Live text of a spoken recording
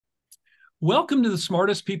Welcome to the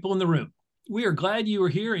smartest people in the room. We are glad you are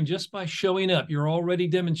here, and just by showing up, you're already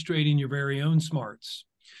demonstrating your very own smarts.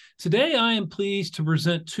 Today, I am pleased to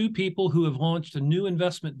present two people who have launched a new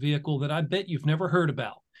investment vehicle that I bet you've never heard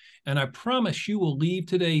about. And I promise you will leave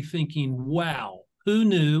today thinking, wow, who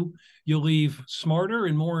knew? You'll leave smarter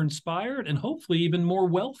and more inspired and hopefully even more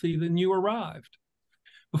wealthy than you arrived.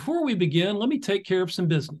 Before we begin, let me take care of some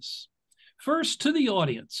business. First, to the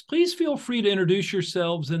audience, please feel free to introduce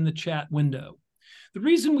yourselves in the chat window. The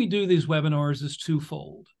reason we do these webinars is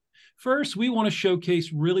twofold. First, we want to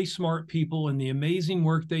showcase really smart people and the amazing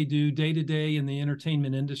work they do day to day in the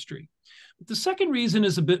entertainment industry. But the second reason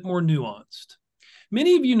is a bit more nuanced.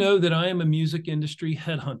 Many of you know that I am a music industry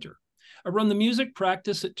headhunter. I run the music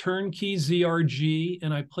practice at Turnkey ZRG,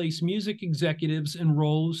 and I place music executives in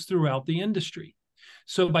roles throughout the industry.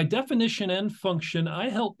 So by definition and function, I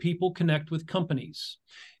help people connect with companies.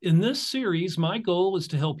 In this series, my goal is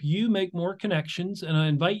to help you make more connections, and I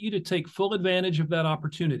invite you to take full advantage of that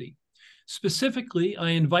opportunity. Specifically, I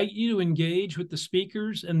invite you to engage with the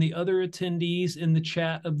speakers and the other attendees in the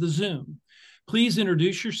chat of the Zoom. Please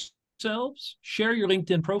introduce yourselves, share your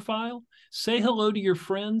LinkedIn profile, say hello to your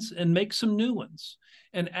friends, and make some new ones.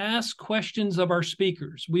 And ask questions of our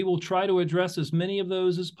speakers. We will try to address as many of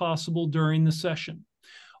those as possible during the session.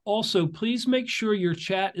 Also, please make sure your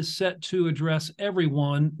chat is set to address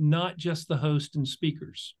everyone, not just the host and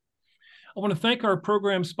speakers. I want to thank our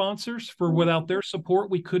program sponsors, for without their support,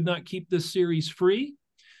 we could not keep this series free.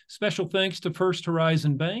 Special thanks to First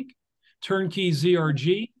Horizon Bank, Turnkey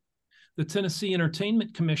ZRG, the Tennessee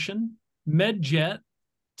Entertainment Commission, MedJet,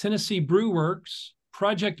 Tennessee Brew Works,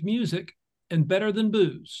 Project Music, and Better Than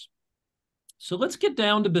Booze. So let's get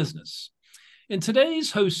down to business. In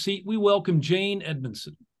today's host seat, we welcome Jane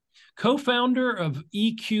Edmondson, co-founder of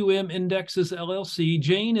EQM Indexes LLC.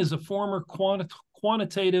 Jane is a former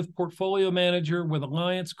quantitative portfolio manager with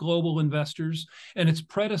Alliance Global Investors and its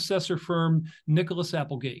predecessor firm, Nicholas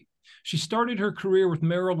Applegate. She started her career with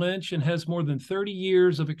Merrill Lynch and has more than 30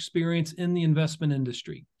 years of experience in the investment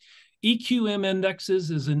industry. EQM Indexes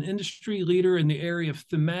is an industry leader in the area of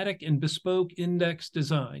thematic and bespoke index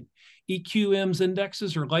design. EQM's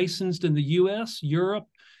indexes are licensed in the US, Europe,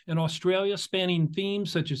 and Australia, spanning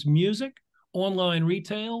themes such as music, online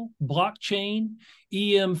retail, blockchain,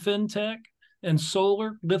 EM fintech, and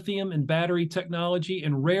solar, lithium, and battery technology,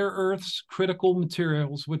 and rare earths, critical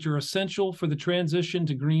materials, which are essential for the transition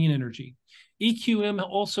to green energy. EQM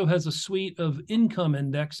also has a suite of income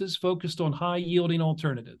indexes focused on high-yielding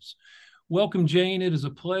alternatives. Welcome, Jane. It is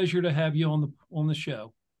a pleasure to have you on the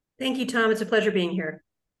show. Thank you, Tom. It's a pleasure being here.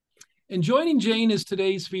 And joining Jane as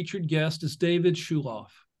today's featured guest is David Schulhof.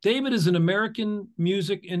 David is an American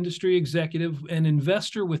music industry executive and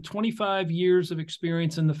investor with 25 years of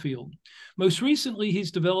experience in the field. Most recently,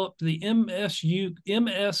 he's developed the MUSQ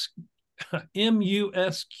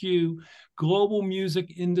Global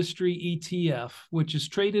Music Industry ETF, which is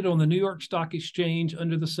traded on the New York Stock Exchange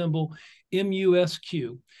under the symbol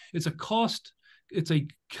MUSQ. It's a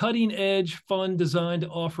cutting-edge fund designed to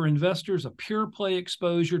offer investors a pure play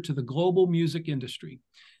exposure to the global music industry.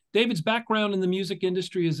 David's background in the music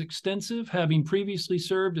industry is extensive, having previously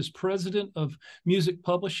served as president of music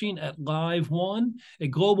publishing at Live One, a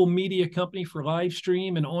global media company for live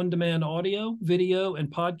stream and on-demand audio, video, and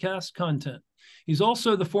podcast content. He's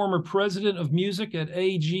also the former president of music at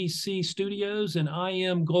AGC Studios and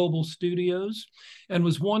IM Global Studios, and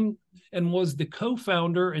was the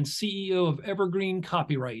co-founder and CEO of Evergreen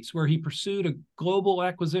Copyrights, where he pursued a global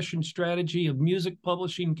acquisition strategy of music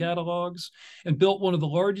publishing catalogs and built one of the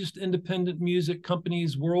largest independent music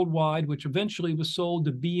companies worldwide, which eventually was sold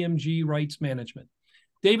to BMG Rights Management.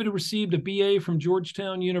 David received a BA from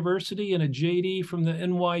Georgetown University and a JD from the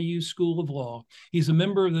NYU School of Law. He's a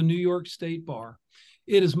member of the New York State Bar.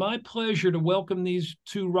 It is my pleasure to welcome these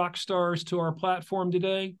two rock stars to our platform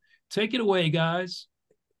today. Take it away, guys.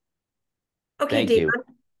 Okay, Dave,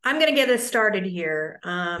 I'm going to get us started here.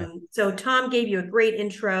 So Tom gave you a great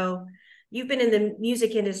intro. You've been in the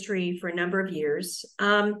music industry for a number of years.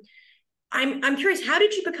 I'm curious, how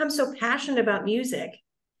did you become so passionate about music?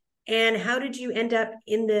 And how did you end up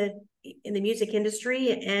in the music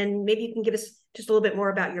industry? And maybe you can give us just a little bit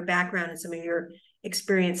more about your background and some of your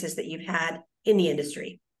experiences that you've had in the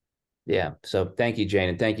industry. Yeah. So thank you, Jane.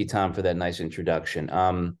 And thank you, Tom, for that nice introduction.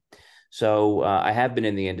 I have been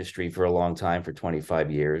in the industry for a long time, for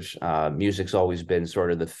 25 years. Music's always been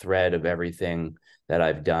sort of the thread of everything that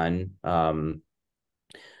I've done.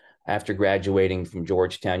 After graduating from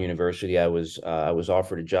Georgetown University, I was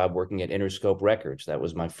offered a job working at Interscope Records. That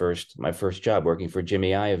was my first job, working for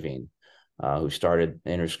Jimmy Iovine, who started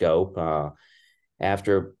Interscope.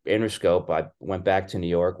 After Interscope, I went back to New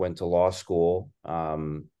York, went to law school,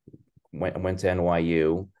 went to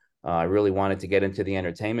NYU. I really wanted to get into the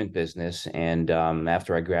entertainment business. And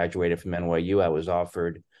after I graduated from NYU, I was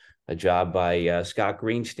offered a job by Scott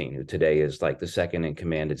Greenstein, who today is like the second in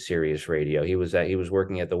command at Sirius Radio. He was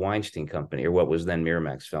working at the Weinstein Company, or what was then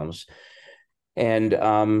Miramax Films. And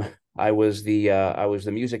I was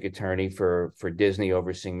the music attorney for Disney,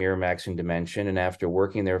 overseeing Miramax and Dimension. And after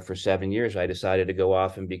working there for 7 years, I decided to go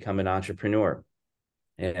off and become an entrepreneur.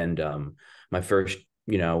 And my first,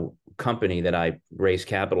 company that I raised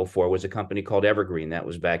capital for was a company called Evergreen. That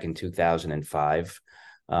was back in 2005,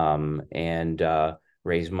 and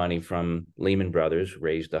raised money from Lehman Brothers,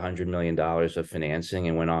 raised $100 million of financing,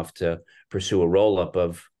 and went off to pursue a roll-up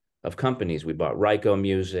of companies. We bought Ryko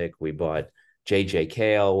Music. We bought J.J.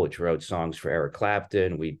 Cale, which wrote songs for Eric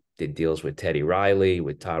Clapton. We did deals with Teddy Riley,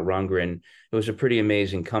 with Todd Rundgren. It was a pretty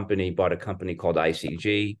amazing company. Bought a company called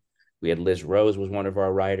ICG. We had Liz Rose was one of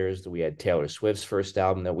our writers. We had Taylor Swift's first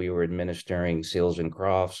album that we were administering, Seals and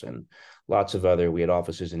Crofts, and lots of other. We had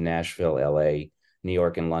offices in Nashville, LA, New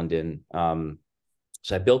York, and London.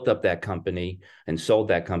 So I built up that company and sold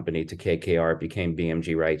that company to KKR. It became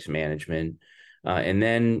BMG Rights Management. And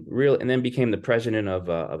then became the president of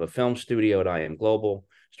a film studio at IM Global,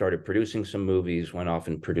 started producing some movies, went off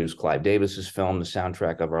and produced Clive Davis's film, The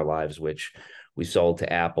Soundtrack of Our Lives, which we sold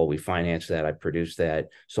to Apple. We financed that. I produced that,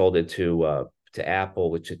 sold it to Apple,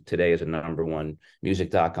 which today is a #1 music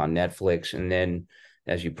doc on Netflix. And then,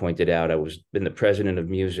 as you pointed out, been the president of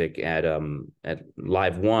music at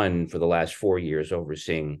Live One for the last 4 years,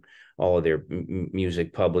 overseeing all of their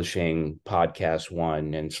music publishing, Podcast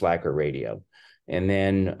One, and Slacker Radio. And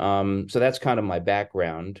then, so that's kind of my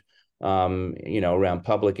background, around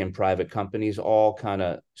public and private companies, all kind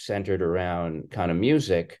of centered around kind of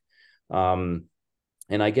music.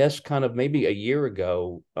 And I guess kind of maybe a year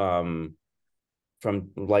ago, from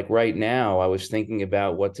like right now, I was thinking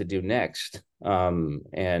about what to do next. And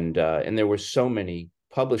there were so many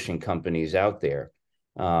publishing companies out there.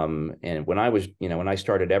 And when I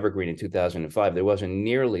started Evergreen in 2005, there wasn't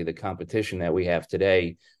nearly the competition that we have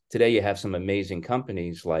today. Today, you have some amazing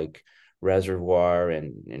companies like Reservoir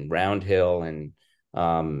and Roundhill and,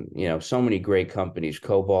 so many great companies,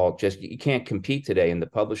 Cobalt. Just, you can't compete today in the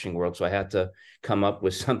publishing world. So I had to come up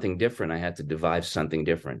with something different. I had to devise something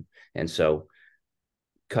different. And so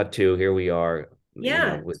cut to, here we are,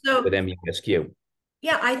 with MUSQ.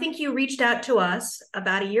 Yeah, I think you reached out to us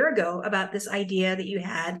about a year ago about this idea that you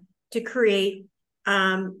had to create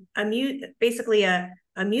basically a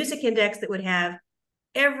music index that would have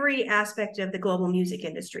every aspect of the global music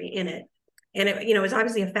industry in it. And it was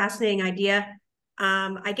obviously a fascinating idea.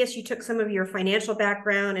 I guess you took some of your financial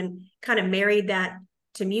background and kind of married that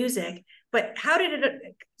to music. But how did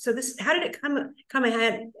it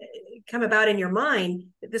come about in your mind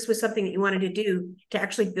that this was something that you wanted to do to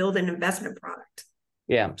actually build an investment product?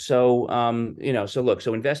 Yeah. So,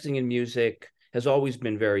 so investing in music has always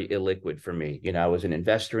been very illiquid for me. I was an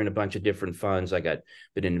investor in a bunch of different funds. Been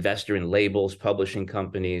an investor in labels, publishing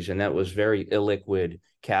companies, and that was very illiquid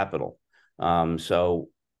capital. So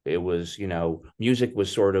it was, music was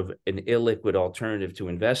sort of an illiquid alternative to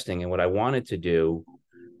investing. And what I wanted to do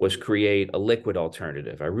was create a liquid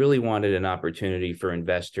alternative. I really wanted an opportunity for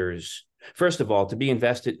investors. First of all, to be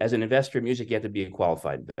invested as an investor in music, you have to be a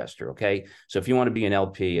qualified investor. Okay. So if you want to be an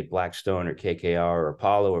LP at Blackstone or KKR or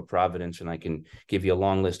Apollo or Providence, and I can give you a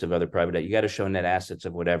long list of other private debt, you got to show net assets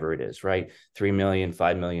of whatever it is, right? $3 million,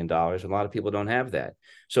 $5 million. A lot of people don't have that.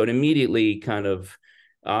 So it immediately kind of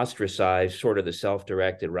ostracized sort of the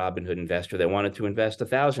self-directed Robinhood investor that wanted to invest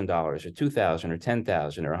 $1,000 or $2,000 or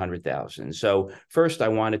 $10,000 or $100,000. So first, I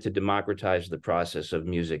wanted to democratize the process of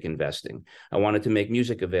music investing. I wanted to make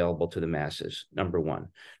music available to the masses, number one.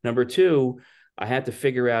 Number two, I had to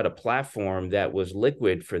figure out a platform that was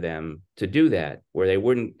liquid for them to do that, where they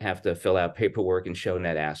wouldn't have to fill out paperwork and show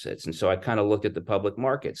net assets. And so I kind of looked at the public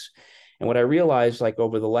markets. And what I realized, like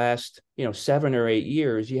over the last, 7 or 8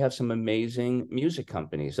 years, you have some amazing music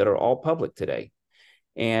companies that are all public today.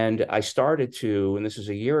 And I started to, and this is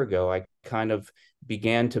a year ago, I kind of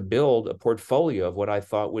began to build a portfolio of what I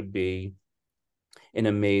thought would be an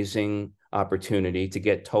amazing opportunity to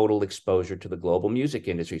get total exposure to the global music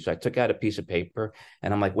industry. So I took out a piece of paper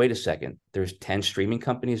and I'm like, wait a second, there's 10 streaming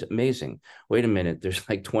companies. Amazing. Wait a minute. There's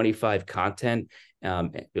like 25 content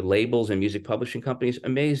labels and music publishing companies.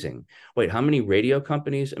 Amazing. Wait, how many radio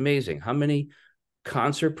companies? Amazing. How many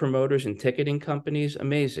concert promoters and ticketing companies?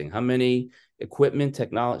 Amazing. How many equipment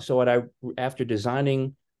technology? So after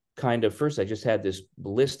designing kind of, first I just had this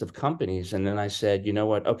list of companies, and then I said, you know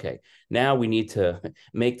what, okay, now we need to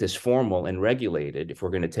make this formal and regulated if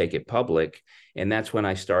we're going to take it public. And that's when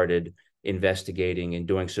I started investigating and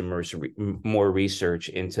doing some more research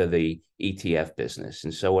into the ETF business.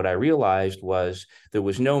 And so what I realized was there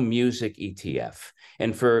was no music ETF.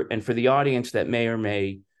 And for the audience that may or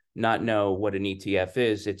may not know what an ETF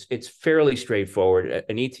is, it's fairly straightforward.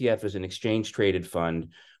 An ETF is an exchange traded fund,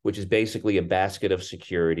 which is basically a basket of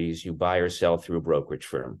securities you buy or sell through a brokerage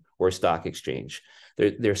firm or a stock exchange.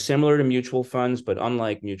 They're similar to mutual funds, but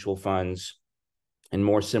unlike mutual funds and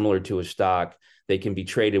more similar to a stock, they can be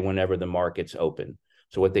traded whenever the market's open.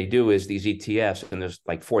 So what they do is these ETFs, and there's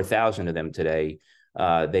like 4,000 of them today,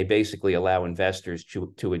 they basically allow investors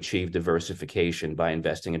to achieve diversification by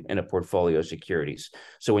investing in a portfolio of securities.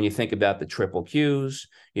 So when you think about the triple Qs,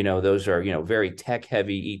 those are, very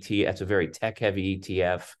tech-heavy ETF. That's a very tech-heavy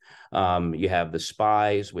ETF. You have the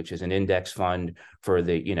SPYs, which is an index fund for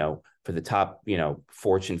the top,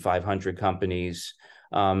 Fortune 500 companies.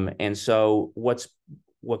 And so what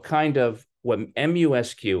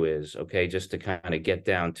MUSQ is, okay, just to kind of get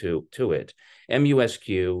down to it,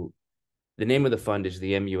 MUSQ, the name of the fund is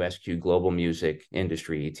the MUSQ Global Music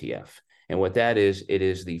Industry ETF. And what that is, it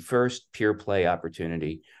is the first pure play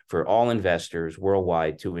opportunity for all investors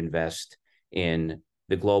worldwide to invest in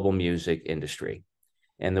the global music industry.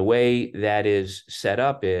 And the way that is set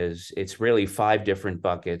up is it's really 5 different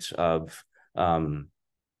buckets of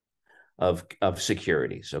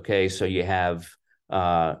securities. Okay, so you have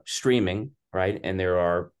streaming, right? And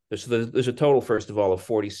there's a total, first of all, of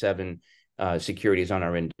 47 securities on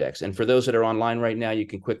our index. And for those that are online right now, you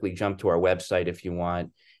can quickly jump to our website if you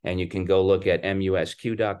want, and you can go look at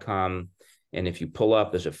musq.com. And if you pull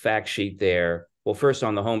up, there's a fact sheet there. Well, first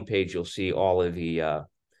on the homepage, you'll see all of the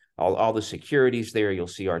all the securities there. You'll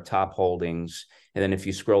see our top holdings. And then if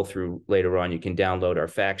you scroll through later on, you can download our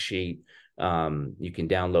fact sheet. You can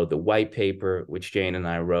download the white paper, which Jane and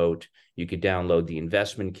I wrote. You could download the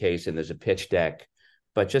investment case, and there's a pitch deck.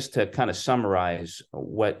 But just to kind of summarize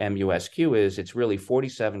what MUSQ is, it's really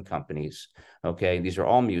 47 companies. Okay, these are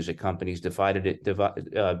all music companies defined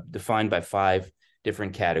by 5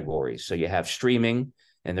 different categories. So you have streaming,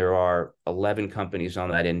 and there are 11 companies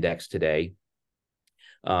on that index today.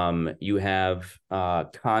 You have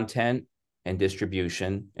content and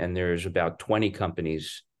distribution, and there's about 20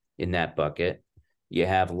 companies in that bucket. You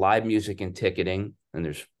have live music and ticketing, and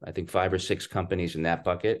there's, I think, 5 or 6 companies in that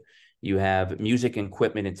bucket. You have music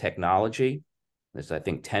equipment and technology. There's, I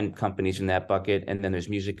think, 10 companies in that bucket. And then there's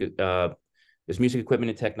music equipment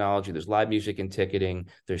and technology. There's live music and ticketing.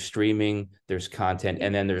 There's streaming. There's content,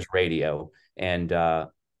 and then there's radio. And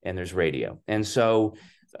there's radio. And so,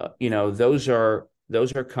 those are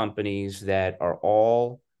companies that are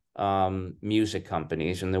all music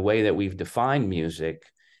companies. And the way that we've defined music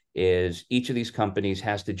is each of these companies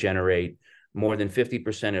has to generate more than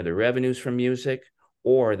 50% of their revenues from music,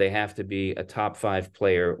 or they have to be a top 5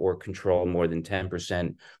 player or control more than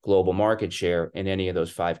 10% global market share in any of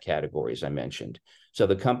those 5 categories I mentioned. So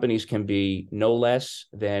the companies can be no less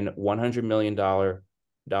than $100 million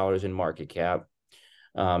in market cap.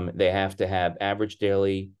 They have to have average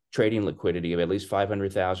daily trading liquidity of at least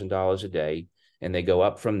 $500,000 a day, and they go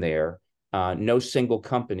up from there. No single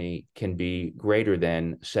company can be greater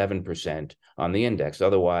than 7% on the index.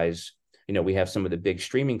 Otherwise, we have some of the big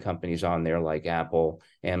streaming companies on there like Apple,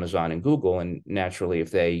 Amazon, and Google. And naturally,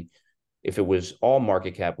 if it was all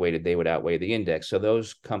market cap weighted, they would outweigh the index. So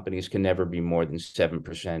those companies can never be more than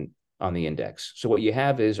 7% on the index. So what you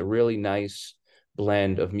have is a really nice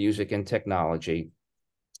blend of music and technology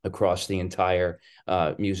across the entire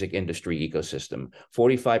music industry ecosystem.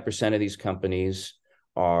 45% of these companies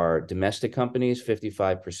are domestic companies.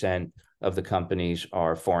 55% of the companies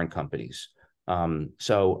are foreign companies.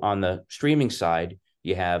 So on the streaming side,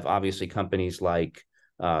 you have obviously companies like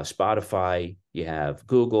Spotify, you have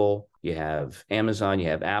Google, you have Amazon, you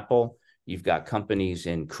have Apple. You've got companies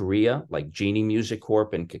in Korea like Genie Music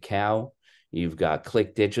Corp and Kakao. You've got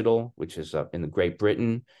Click Digital, which is in Great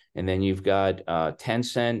Britain. And then you've got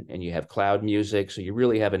Tencent, and you have Cloud Music. So you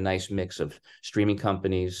really have a nice mix of streaming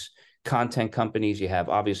companies, content companies. You have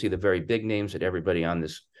obviously the very big names that everybody on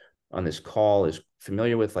this call is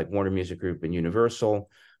familiar with, like Warner Music Group and Universal.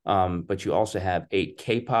 But you also have 8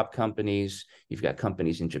 K-pop companies. You've got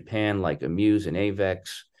companies in Japan like Amuse and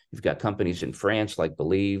Avex. You've got companies in France like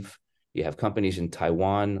Believe. You have companies in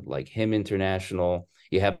Taiwan like HIM International.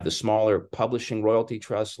 You have the smaller publishing royalty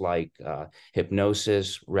trusts like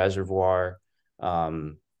Hypnosis, Reservoir,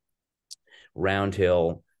 Roundhill.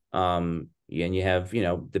 and you have,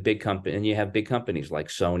 the big company, and you have big companies like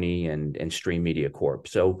Sony and Stream Media Corp.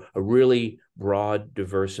 So a really broad,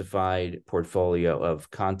 diversified portfolio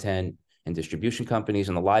of content and distribution companies.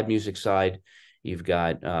 On the live music side, you've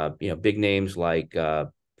got big names like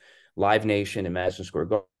Live Nation and Madison Square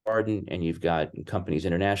Garden, and you've got companies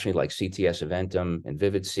internationally like CTS Eventum and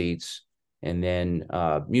Vivid Seats. And then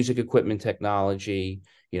music equipment technology,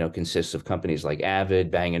 consists of companies like Avid,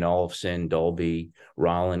 Bang & Olufsen, Dolby,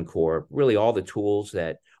 Roland Corp, really all the tools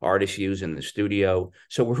that artists use in the studio.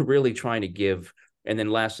 So we're really trying to give. And then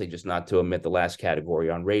lastly, just not to omit the last category,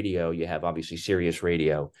 on radio, you have obviously Sirius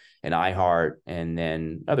Radio and iHeart, and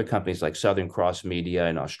then other companies like Southern Cross Media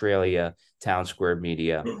in Australia, Town Square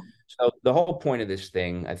Media. So the whole point of this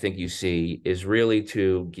thing, I think you see, is really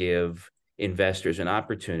to give investors an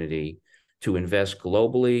opportunity to invest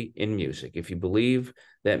globally in music. If you believe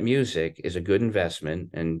that music is a good investment,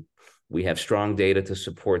 and we have strong data to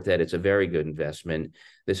support that it's a very good investment,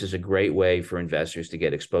 this is a great way for investors to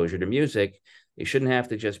get exposure to music. You shouldn't have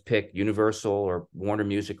to just pick Universal or Warner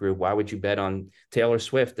Music Group. Why would you bet on Taylor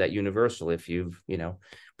Swift at Universal if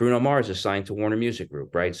Bruno Mars is signed to Warner Music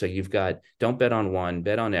Group, right? So don't bet on one,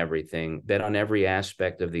 bet on everything, bet on every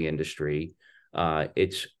aspect of the industry.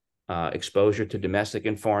 It's exposure to domestic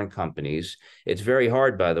and foreign companies. It's very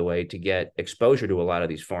hard, by the way, to get exposure to a lot of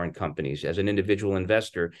these foreign companies. As an individual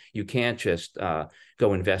investor, you can't just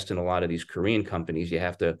go invest in a lot of these Korean companies. You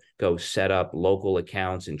have to go set up local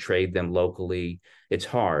accounts and trade them locally. It's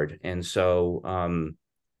hard. And so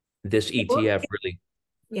this ETF really.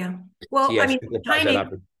 Yeah. Well, I mean,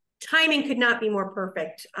 ETF timing could not be more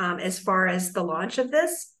perfect as far as the launch of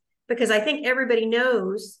this, because I think everybody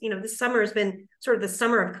knows, this summer has been sort of the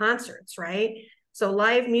summer of concerts, right? So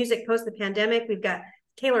live music post the pandemic, we've got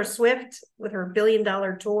Taylor Swift with her $1 billion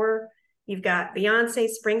tour. You've got Beyonce,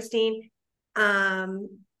 Springsteen, and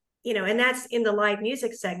that's in the live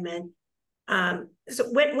music segment. So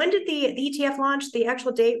when did the ETF launch? The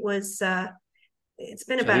actual date was, it's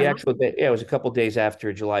been about the actual day, it was a couple of days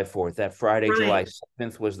after July 4th. That Friday, right. July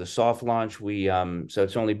 7th was the soft launch. So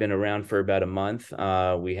it's only been around for about a month.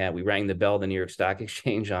 We rang the bell at the New York Stock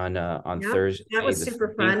Exchange on Thursday. That was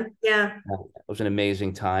super fun. Yeah, it was an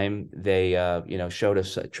amazing time. They showed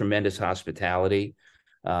us tremendous hospitality,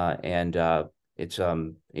 and it's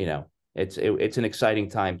it's an exciting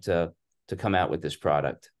time to come out with this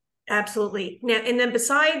product. Absolutely. Now, and then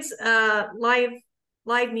besides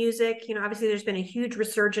live music, obviously there's been a huge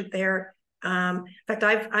resurgence there. In fact,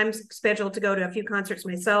 I'm scheduled to go to a few concerts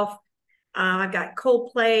myself. I've got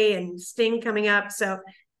Coldplay and Sting coming up, so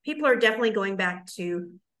people are definitely going back to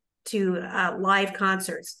live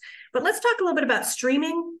concerts. But let's talk a little bit about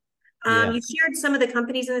streaming. You shared some of the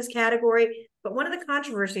companies in this category, but one of the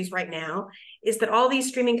controversies right now is that all these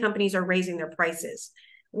streaming companies are raising their prices.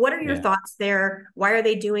 What are your thoughts there? Why are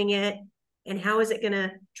they doing it? And how is it going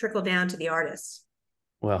to trickle down to the artists?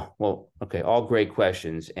 Well, okay, all great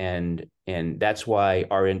questions, and that's why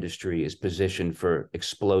our industry is positioned for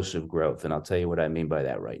explosive growth, and I'll tell you what I mean by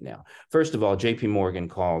that right now. First of all, J.P. Morgan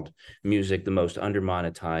called music the most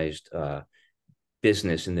undermonetized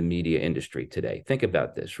business in the media industry today. Think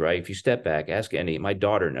about this, right? If you step back, ask my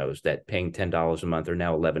daughter knows that paying $10 a month or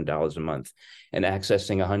now $11 a month and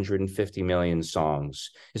accessing 150 million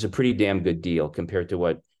songs is a pretty damn good deal compared to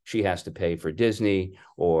what she has to pay for Disney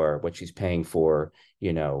or what she's paying for,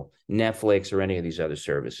 Netflix or any of these other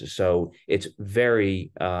services. So it's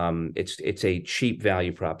very, it's a cheap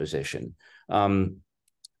value proposition.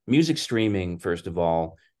 Music streaming, first of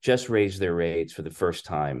all, just raised their rates for the first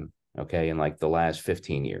time, okay, in like the last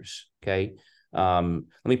 15 years, okay? Let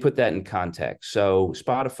me put that in context. So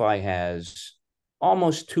Spotify has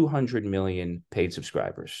almost 200 million paid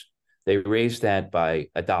subscribers. They raised that by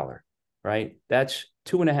 $1, right? That's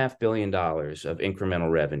 $2.5 billion of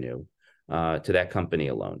incremental revenue to that company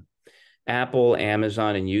alone. Apple,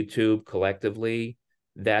 Amazon, and YouTube collectively,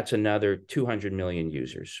 that's another 200 million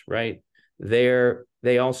users, right?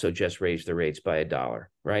 They also just raised the rates by $1,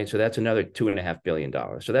 right? So that's another $2.5 billion.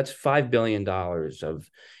 So that's $5 billion of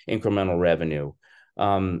incremental revenue.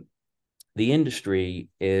 The industry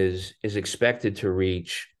is expected to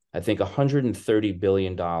reach, I think, $130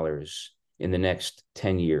 billion in the next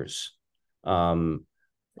 10 years.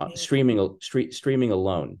 Streaming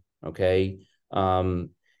alone, okay? And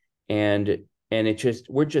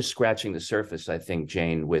we're just scratching the surface, I think,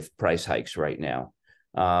 Jane, with price hikes right now.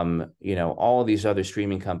 All of these other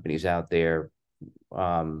streaming companies out there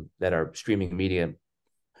that are streaming media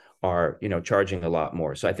are, charging a lot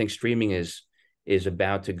more. So I think streaming is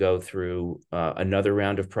about to go through another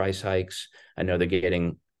round of price hikes. I know they're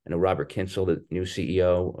getting I know Robert Kinsel, the new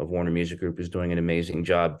CEO of Warner Music Group, is doing an amazing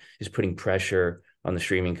job, is putting pressure on the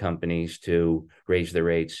streaming companies to raise their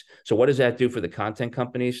rates. So what does that do for the content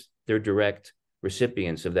companies? They're direct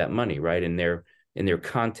recipients of that money, right? In their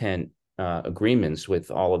content agreements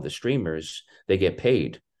with all of the streamers, they get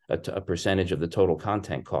paid a percentage of the total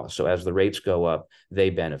content cost. So as the rates go up, they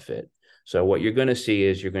benefit. So what you're going to see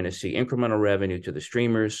is you're going to see incremental revenue to the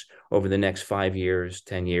streamers over the next 5 years,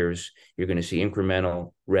 10 years. You're going to see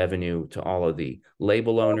incremental revenue to all of the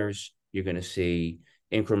label owners. You're going to see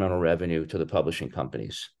incremental revenue to the publishing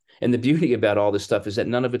companies. And the beauty about all this stuff is that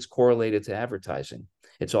none of it's correlated to advertising.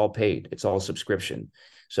 It's all paid. It's all subscription.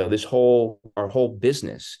 So our whole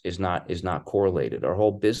business is not correlated. Our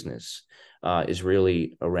whole business is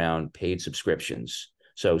really around paid subscriptions.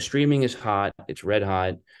 So streaming is hot. It's red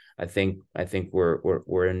hot. I think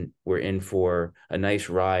we're in for a nice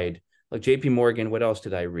ride. Like JP Morgan, what else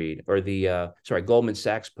did I read? Or Goldman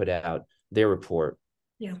Sachs put out their report.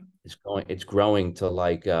 Yeah. It's growing to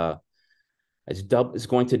like the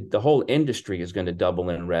whole industry is going to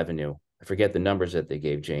double in revenue. I forget the numbers that they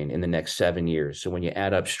gave, Jane, in the next 7 years. So when you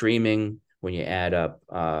add up streaming, when you add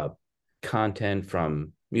up content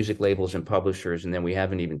from music labels and publishers, and then we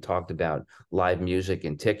haven't even talked about live music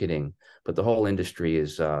and ticketing, but the whole industry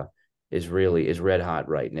is red hot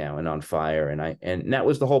right now and on fire. And that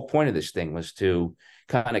was the whole point of this thing, was to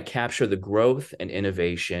kind of capture the growth and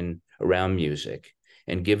innovation around music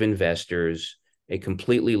and give investors a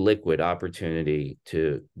completely liquid opportunity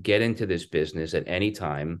to get into this business at any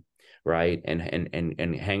time, right?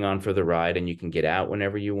 And hang on for the ride, and you can get out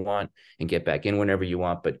whenever you want and get back in whenever you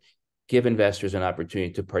want, but give investors an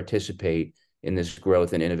opportunity to participate in this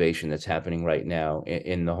growth and innovation that's happening right now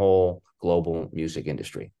in the whole global music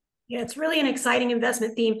industry. Yeah, it's really an exciting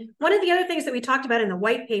investment theme. One of the other things that we talked about in the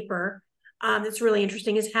white paper that's really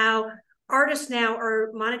interesting is how artists now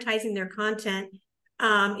are monetizing their content.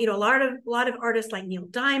 A lot of artists like Neil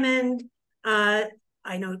Diamond. I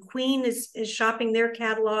know Queen is shopping their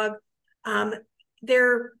catalog.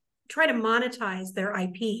 They're trying to monetize their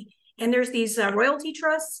IP, and there's these royalty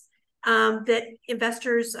trusts that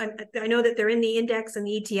investors. I know that they're in the index and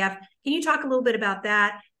the ETF. Can you talk a little bit about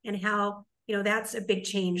that and how that's a big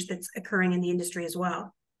change that's occurring in the industry as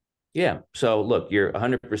well? Yeah. So look, you're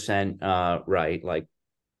 100% right. Like,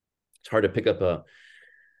 it's hard to pick up a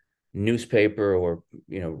newspaper or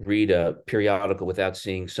read a periodical without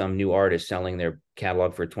seeing some new artist selling their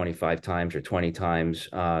catalog for 25 times or 20 times.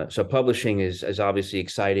 So publishing is obviously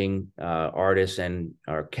exciting. Artists and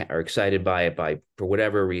are excited by it for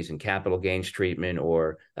whatever reason, capital gains treatment,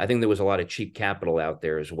 or I think there was a lot of cheap capital out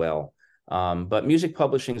there as well. But music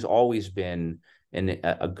publishing has always been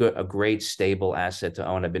a great stable asset to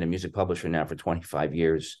own. I've been a music publisher now for 25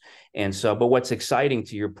 years. But what's exciting,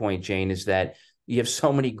 to your point, Jane, is that you have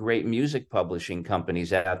so many great music publishing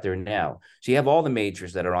companies out there now. So you have all the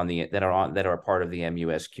majors that are part of the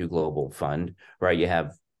MUSQ Global Fund, right? You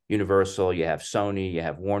have Universal, you have Sony, you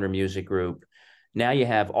have Warner Music Group. Now you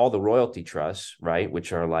have all the royalty trusts, right?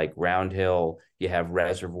 Which are like Roundhill, you have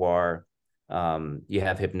Reservoir, you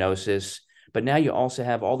have Hypnosis. But now you also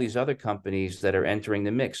have all these other companies that are entering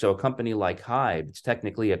the mix. So a company like Hybe, it's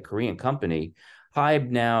technically a Korean company. Hybe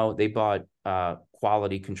now, they bought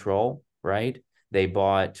Quality Control, right? They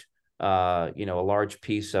bought, a large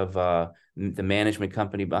piece of the management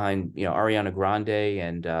company behind, Ariana Grande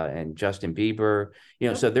and Justin Bieber.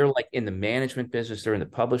 So they're like in the management business, they're in the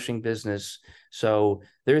publishing business. So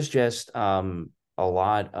there's just a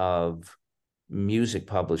lot of music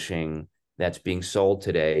publishing that's being sold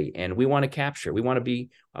today, and we want to capture. We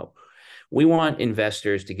want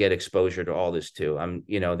investors to get exposure to all this too.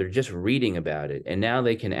 They're just reading about it, and now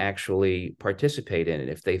they can actually participate in it.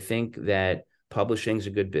 If they think that publishing is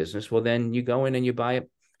a good business, well, then you go in and you buy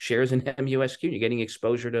shares in MUSQ. You're getting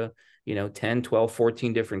exposure to 10, 12,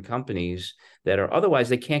 14 different companies that are otherwise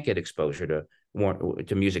they can't get exposure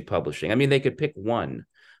to music publishing. I mean, they could pick one,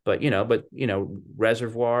 but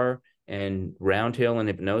Reservoir and Roundhill and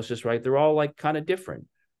Hypnosis, right? They're all like kind of different,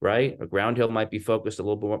 right? Roundhill might be focused a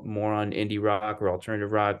little bit more on indie rock or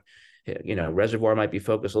alternative rock. Reservoir might be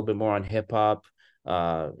focused a little bit more on hip hop.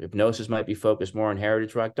 Hypnosis might be focused more on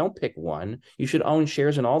heritage rock. Don't pick one. You should own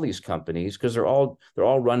shares in all these companies because they're all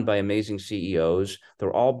run by amazing CEOs.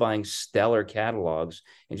 They're all buying stellar catalogs,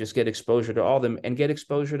 and just get exposure to all of them, and get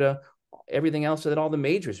exposure to everything else that all the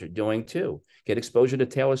majors are doing too. Get exposure to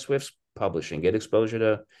Taylor Swift's publishing. Get exposure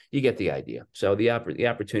to, you get the idea. So the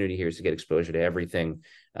opportunity here is to get exposure to everything,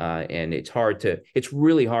 and it's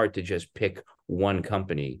really hard to just pick one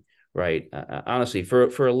company, right? Honestly,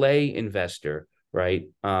 for a lay investor, right?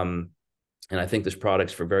 And I think this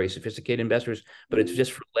product's for very sophisticated investors, but it's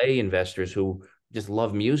just for lay investors who just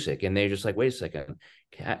love music. And they're just like, wait a second,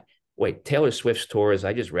 wait, Taylor Swift's tours,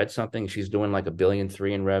 I just read something. She's doing like $1.3 billion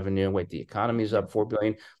in revenue. Wait, the economy's up $4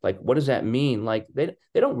 billion. Like, what does that mean? Like, they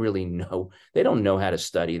don't really know. They don't know how to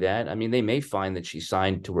study that. I mean, they may find that she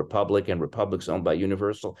signed to Republic and Republic's owned by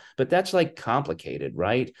Universal, but that's like complicated,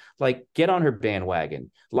 right? Like, get on her bandwagon.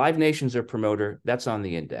 Live Nation's a promoter. That's on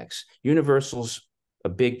the index. Universal's a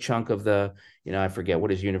big chunk of the, I forget, what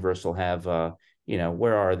does Universal have?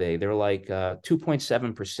 Where are they? They're like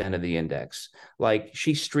 2.7% of the index. Like,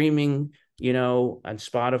 she's streaming, on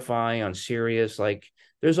Spotify, on Sirius. Like,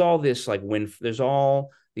 there's all this like there's all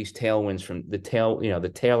these tailwinds from the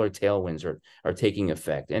Taylor tailwinds are taking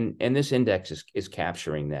effect. And this index is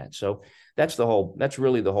capturing that. So that's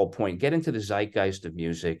really the whole point. Get into the zeitgeist of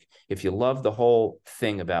music. If you love the whole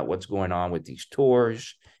thing about what's going on with these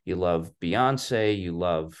tours, you love Beyonce, you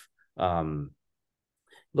love,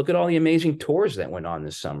 look at all the amazing tours that went on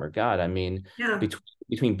this summer. God, I mean,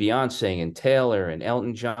 between Beyonce and Taylor and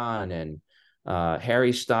Elton John and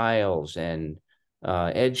Harry Styles and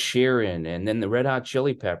Ed Sheeran, and then the Red Hot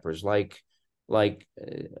Chili Peppers,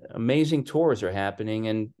 amazing tours are happening,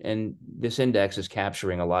 and this index is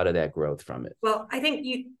capturing a lot of that growth from it. Well, I think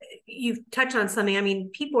you've touched on something. I mean,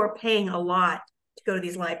 people are paying a lot to go to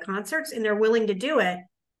these live concerts, and they're willing to do it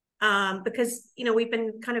because we've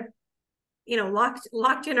been kind of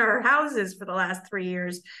locked in our houses for the last 3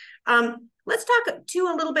 years. Let's talk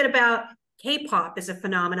too a little bit about K-pop as a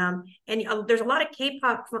phenomenon, and there's a lot of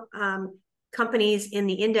K-pop companies in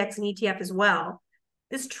the index and ETF as well.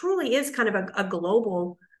 This truly is kind of a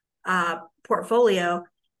global portfolio,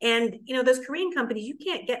 and those Korean companies, you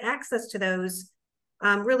can't get access to those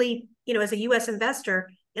really, as a U.S. investor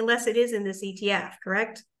unless it is in this ETF,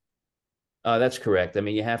 correct? That's correct. I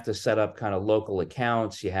mean, you have to set up kind of local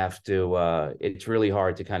accounts. You have to. It's really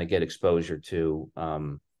hard to kind of get exposure to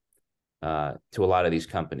a lot of these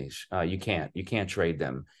companies. You can't trade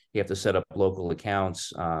them. You have to set up local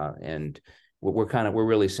accounts, and we're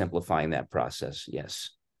really simplifying that process. Yes.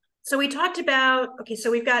 So we talked about, so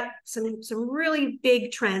we've got some really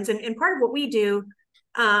big trends, and part of what we do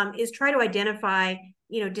is try to identify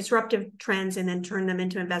disruptive trends and then turn them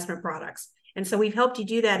into investment products. And so we've helped you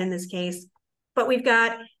do that in this case. But we've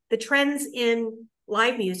got the trends in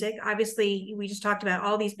live music. Obviously, we just talked about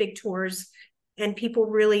all these big tours, and people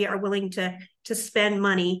really are willing to spend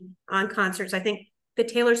money on concerts. I think the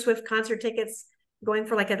Taylor Swift concert tickets going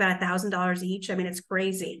for like about $1,000 each. I mean, it's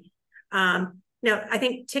crazy. Now, I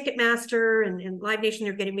think Ticketmaster and Live Nation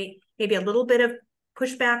are getting maybe a little bit of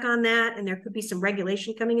pushback on that, and there could be some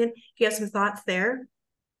regulation coming in. Do you have some thoughts there?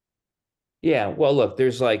 Yeah, well, look,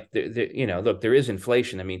 there's there is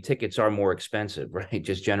inflation. I mean, tickets are more expensive, right?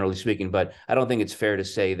 Just generally speaking, but I don't think it's fair to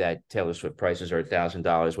say that Taylor Swift prices are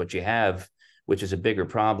 $1,000. What you have, which is a bigger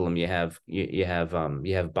problem, you have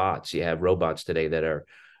bots, you have robots today that are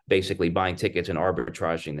basically buying tickets and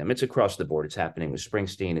arbitraging them. It's across the board. It's happening with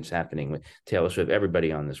Springsteen. It's happening with Taylor Swift.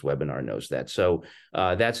 Everybody on this webinar knows that. So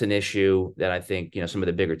that's an issue that I think, some of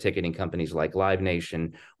the bigger ticketing companies like Live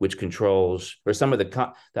Nation, which controls, or some of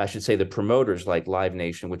the promoters like Live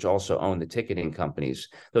Nation, which also own the ticketing companies,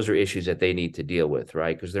 those are issues that they need to deal with,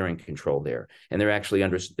 right? Because they're in control there. And they're actually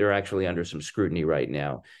under some scrutiny right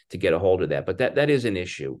now to get a hold of that. But that is an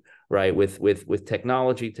issue, right? With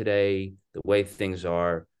technology today, the way things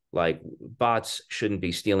are, like, bots shouldn't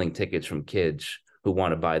be stealing tickets from kids who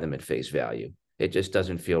want to buy them at face value. It just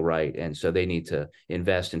doesn't feel right. And so they need to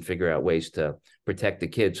invest and figure out ways to protect the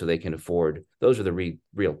kids so they can afford. Those are the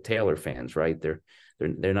real Taylor fans, right? They're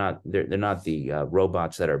not the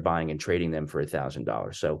robots that are buying and trading them for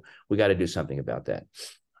 $1,000. So we got to do something about that.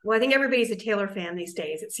 Well, I think everybody's a Taylor fan these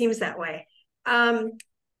days. It seems that way.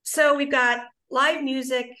 So we've got live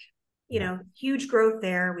music, huge growth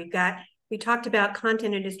there. We talked about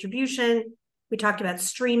content and distribution. We talked about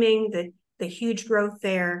streaming, the huge growth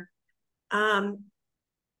there. Over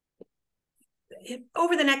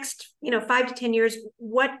the next, 5 to 10 years,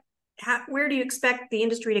 where do you expect the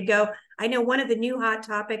industry to go? I know one of the new hot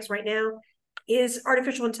topics right now is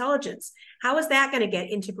artificial intelligence. How is that going to get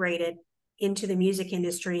integrated into the music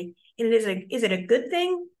industry? And is it a good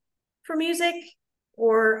thing for music?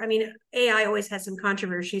 Or, I mean, AI always has some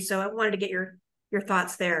controversy, so I wanted to get your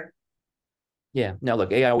thoughts there. Yeah, no,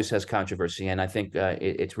 look, AI always has controversy, and I think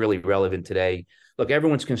it's really relevant today. Look,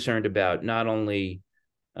 everyone's concerned about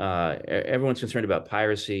everyone's concerned about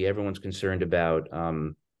piracy. Everyone's concerned about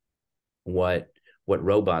what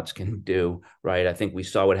robots can do, right? I think we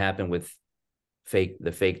saw what happened with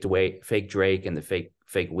the fake Drake and the fake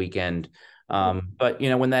Weeknd. But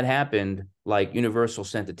when that happened, like Universal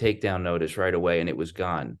sent a takedown notice right away and it was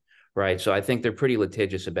gone. Right. So I think they're pretty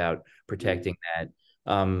litigious about protecting that.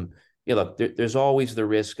 Look, there's always the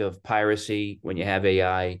risk of piracy when you have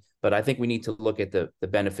AI, but I think we need to look at the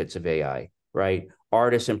benefits of AI, right?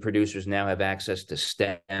 Artists and producers now have access to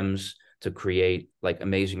stems to create like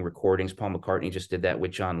amazing recordings. Paul McCartney just did that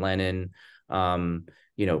with John Lennon.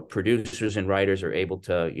 Producers and writers are able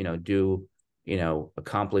to, do,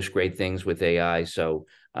 accomplish great things with AI. So,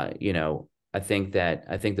 I think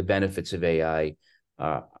the benefits of AI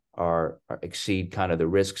are exceed kind of the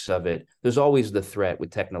risks of it. There's always the threat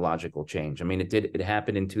with technological change. I mean, it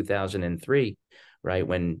happened in 2003, right,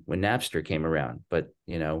 when Napster came around. But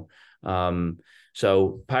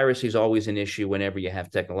so piracy is always an issue whenever you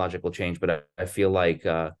have technological change. But I feel like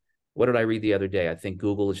what did I read the other day? I think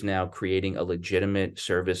Google is now creating a legitimate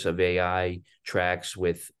service of AI tracks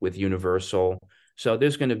with Universal. So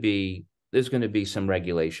there's going to be some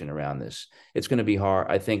regulation around this. It's going to be hard,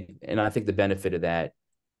 I think, and I think the benefit of that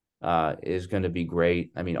is going to be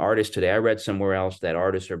great. I mean, artists today, I read somewhere else that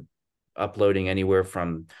artists are uploading anywhere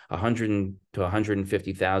from 100 to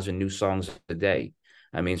 150,000 new songs a day.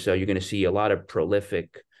 I mean, so you're going to see a lot of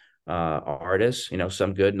prolific artists,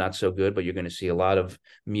 some good, not so good, but you're going to see a lot of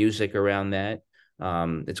music around that.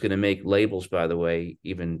 It's going to make labels, by the way,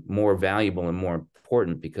 even more valuable and more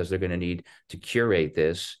important because they're going to need to curate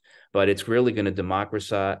this. But it's really going to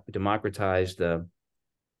democratize the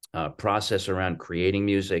process around creating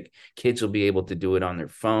music. Kids will be able to do it on their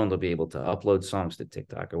phone. They'll be able to upload songs to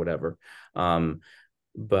TikTok or whatever.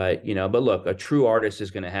 But look, a true artist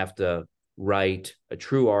is going to have to write. A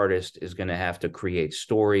true artist is going to have to create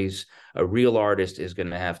stories. A real artist is going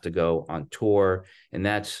to have to go on tour, and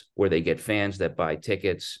that's where they get fans that buy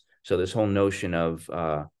tickets. So this whole notion of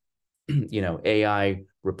AI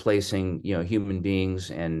replacing human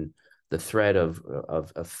beings and the threat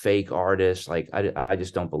of fake artists, like I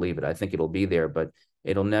just don't believe it. I think it'll be there, but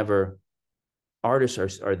it'll never.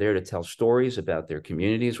 Artists are there to tell stories about their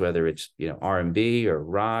communities, whether it's R&B or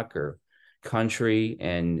rock or country,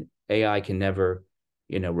 and AI can never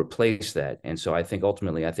replace that. And so I think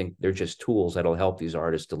ultimately, they're just tools that'll help these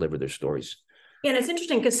artists deliver their stories. Yeah, and it's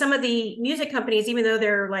interesting because some of the music companies, even though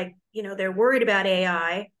they're like, they're worried about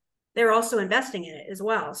AI, they're also investing in it as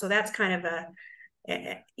well. So that's kind of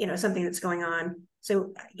something that's going on.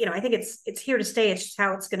 So, I think it's here to stay. It's just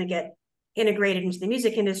how it's going to get integrated into the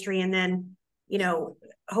music industry. And then,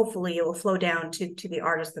 hopefully it will flow down to the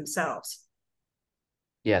artists themselves.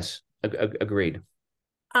 Yes, agreed.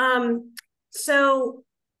 So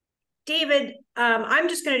David, I'm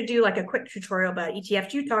just going to do like a quick tutorial about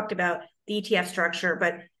ETFs. You talked about the ETF structure,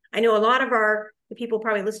 but I know a lot of the people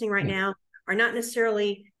probably listening right now are not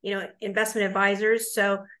necessarily, investment advisors.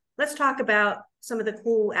 So let's talk about some of the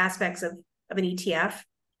cool aspects of an ETF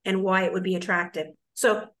and why it would be attractive.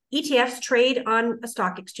 So ETFs trade on a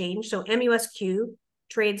stock exchange. So MUSQ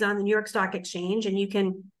trades on the New York Stock Exchange, and you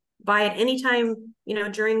can buy it anytime,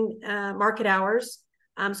 during market hours.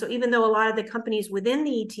 So even though a lot of the companies within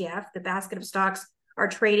the ETF, the basket of stocks, are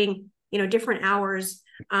trading, different hours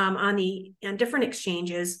on different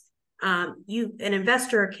exchanges, an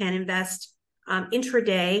investor can invest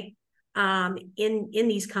intraday in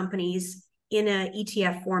these companies in an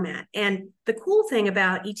ETF format. And the cool thing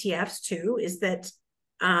about ETFs too is that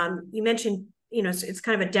you mentioned, it's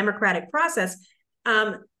kind of a democratic process.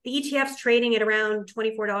 The ETF's trading at around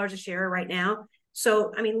 $24 a share right now.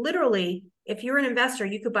 So, I mean, literally, if you're an investor,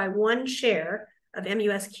 you could buy one share of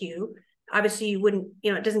MUSQ. Obviously, you wouldn't,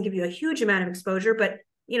 it doesn't give you a huge amount of exposure, but,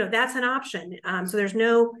 that's an option. So there's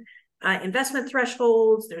no investment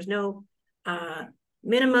thresholds. There's no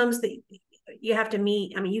minimums that you have to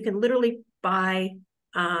meet. I mean, you can literally buy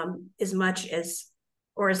as much as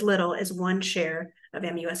or as little as one share of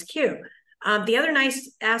MUSQ. The other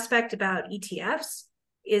nice aspect about ETFs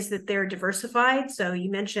is that they're diversified. So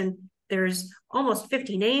you mentioned there's almost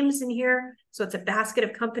 50 names in here. So it's a basket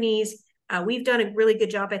of companies. We've done a really good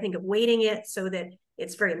job, I think, of weighting it so that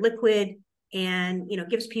it's very liquid and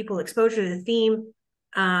gives people exposure to the theme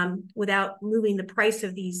without moving the price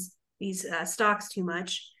of these stocks too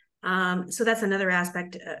much. So that's another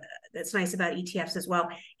aspect that's nice about ETFs as well.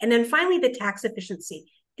 And then finally, the tax efficiency.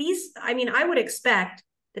 I would expect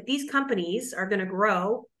that these companies are going to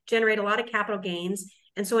grow, generate a lot of capital gains.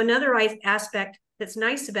 And so another aspect that's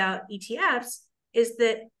nice about ETFs is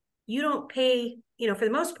that you don't pay, for the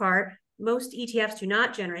most part, most ETFs do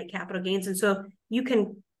not generate capital gains. And so you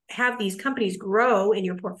can have these companies grow in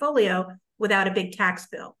your portfolio without a big tax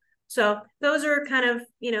bill. So those are kind of,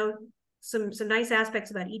 some nice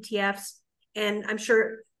aspects about ETFs. And I'm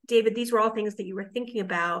sure, David, these were all things that you were thinking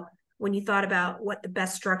about when you thought about what the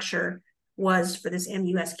best structure was for this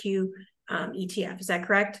MUSQ ETF. Is that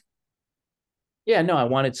correct? Yeah, no, I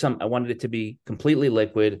wanted it to be completely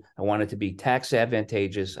liquid. I wanted it to be tax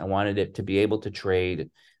advantageous. I wanted it to be able to trade.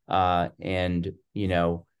 And,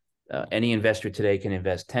 any investor today can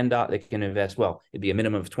invest $10. They can invest, well, it'd be a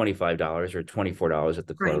minimum of $25 or $24 at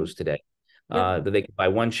the close Right. today. Yep. But they can buy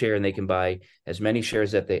one share and they can buy as many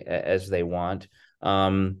shares as they want.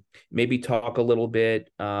 Maybe talk a little bit.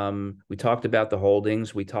 We talked about the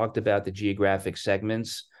holdings. We talked about the geographic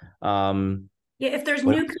segments. Yeah, if there's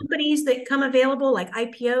new companies that come available, like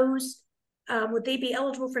IPOs, would they be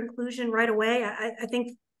eligible for inclusion right away? I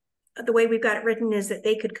think the way we've got it written is that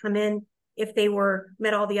they could come in if they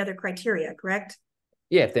met all the other criteria, correct?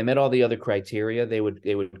 Yeah, if they met all the other criteria, they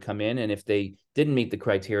would come in, and if they didn't meet the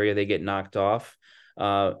criteria, they get knocked off.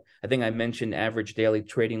 I think I mentioned average daily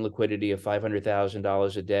trading liquidity of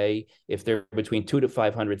 $500,000 a day. If they're between 2 to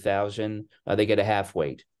 500,000, they get a half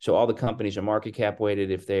weight. So all the companies are market cap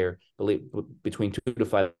weighted. If they're between 2 to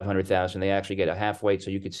 500,000, they actually get a half weight.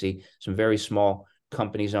 So you could see some very small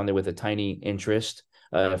companies on there with a tiny interest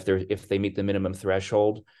if they meet the minimum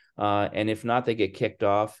threshold. And if not, they get kicked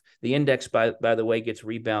off. The index, by the way, gets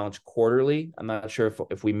rebalanced quarterly. I'm not sure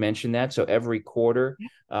if we mentioned that. So every quarter,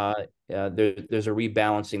 there's a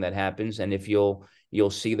rebalancing that happens. And if you'll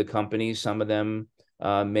see the companies, some of them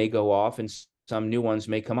may go off and some new ones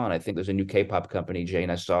may come on. I think there's a new K-pop company, Jane,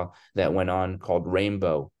 I saw that went on called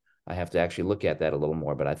Rainbow. I have to actually look at that a little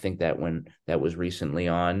more, but I think that was recently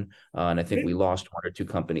on, and I think we lost one or two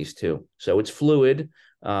companies too. So it's fluid,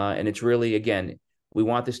 and it's really, again, we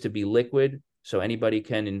want this to be liquid, so anybody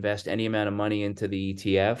can invest any amount of money into the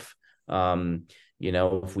ETF.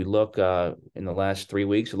 If we look in the last 3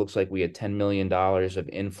 weeks, it looks like we had $10 million of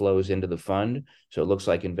inflows into the fund. So it looks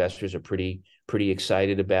like investors are pretty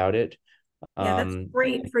excited about it. Yeah, that's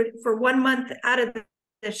great for 1 month out of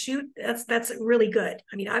the shoot. That's really good.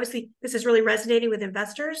 I mean, obviously, this is really resonating with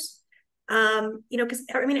investors. Because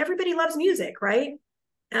everybody loves music, right?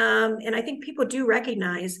 And I think people do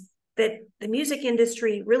recognize that the music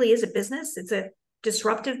industry really is a business. It's a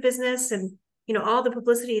disruptive business, and all the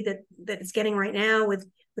publicity that it's getting right now with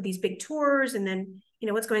these big tours, and then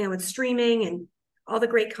what's going on with streaming and all the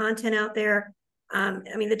great content out there.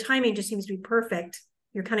 The timing just seems to be perfect.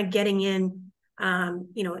 You're kind of getting in,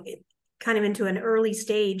 kind of into an early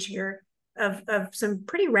stage here of some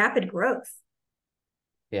pretty rapid growth.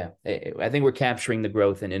 Yeah, I think we're capturing the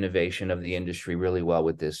growth and innovation of the industry really well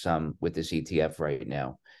with this ETF right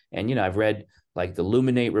now. And I've read like the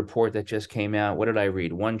Luminate report that just came out. What did I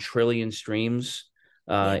read? 1 trillion streams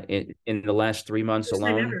in the last 3 months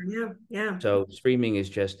alone. Yeah. So streaming is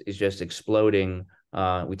just exploding.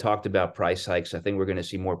 We talked about price hikes. I think we're going to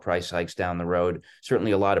see more price hikes down the road.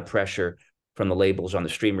 Certainly a lot of pressure from the labels on the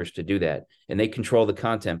streamers to do that, and they control the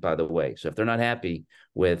content, by the way. So if they're not happy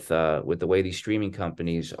with the way these streaming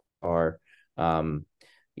companies are,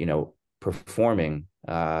 performing,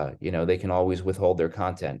 they can always withhold their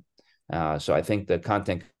content. So I think the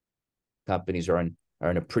content companies are in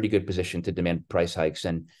a pretty good position to demand price hikes,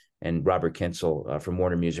 and Robert Kinsel from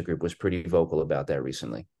Warner Music Group was pretty vocal about that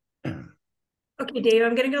recently. Okay, Dave,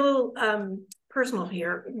 I'm going to go a little personal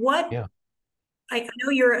here. Yeah. I know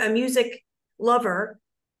you're a music lover.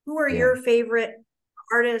 Who are your favorite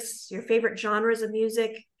artists, your favorite genres of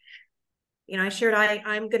music? I shared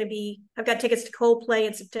I've got tickets to Coldplay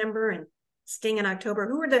in September and Sting in October.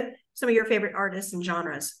 Who are some of your favorite artists and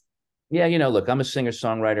genres? Yeah, look, I'm a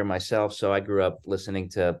singer-songwriter myself, so I grew up listening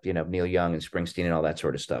to, Neil Young and Springsteen and all that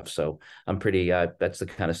sort of stuff. So I'm pretty, that's the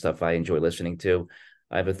kind of stuff I enjoy listening to.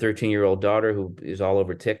 I have a 13-year-old daughter who is all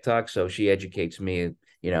over TikTok, so she educates me,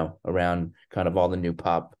 around kind of all the new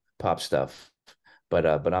pop stuff. But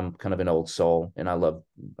I'm kind of an old soul, and I love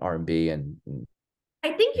R&B and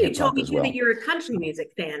I think you told me too that you're a country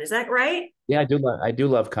music fan. Is that right? Yeah, I do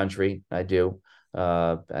love country. I do.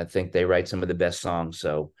 I think they write some of the best songs.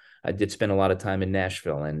 So I did spend a lot of time in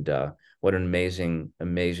Nashville, and what an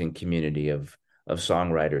amazing community of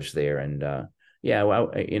songwriters there. And I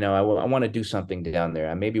want to do something down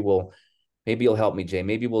there. Maybe you'll help me, Jay.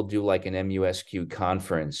 Maybe we'll do like an MUSQ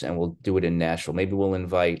conference, and we'll do it in Nashville. Maybe we'll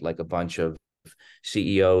invite like a bunch of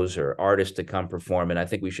CEOs or artists to come perform, and I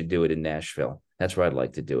think we should do it in Nashville. That's where I'd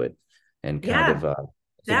like to do it, and kind of. I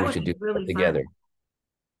think we should do really together. Fun.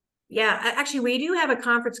 Yeah, actually, we do have a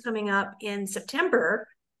conference coming up in September.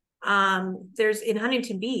 There's in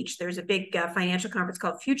Huntington Beach. There's a big financial conference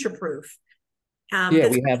called Future Proof.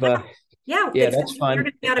 We have a. Yeah, that's fun. You're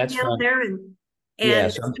going to be out of town there, and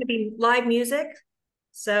it's going to be live music.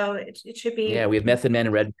 So it should be. Yeah, we have Method Man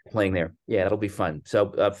and Red playing there. Yeah, that'll be fun.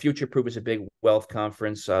 So Future Proof is a big wealth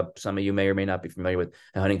conference. Some of you may or may not be familiar with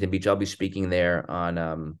Huntington Beach. I'll be speaking there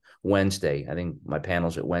on Wednesday. I think my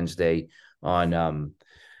panel's at Wednesday on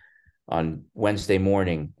Wednesday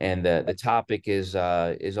morning, and the topic is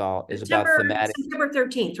about thematic. September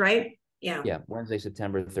 13th, right? Yeah. Yeah, Wednesday,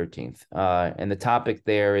 September 13th. And the topic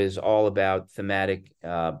there is all about thematic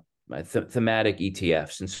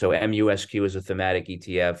ETFs. And so MUSQ is a thematic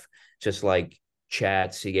ETF, just like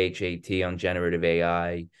CHAT on generative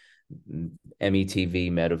AI,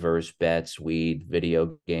 METV, metaverse, bets, weed,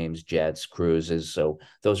 video games, jets, cruises. So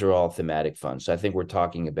those are all thematic funds. So I think we're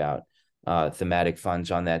talking about thematic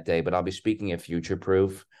funds on that day, but I'll be speaking at Future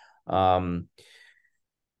Proof.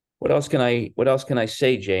 What else can I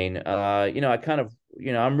say, Jane?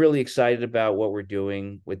 I'm really excited about what we're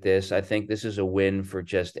doing with this. I think this is a win for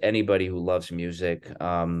just anybody who loves music.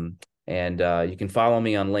 And you can follow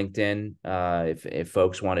me on LinkedIn if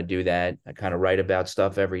folks want to do that. I kind of write about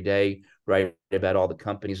stuff every day, write about all the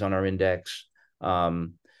companies on our index,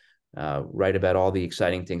 write about all the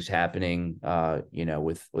exciting things happening,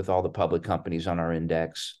 with all the public companies on our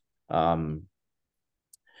index.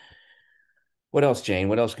 What else, Jane?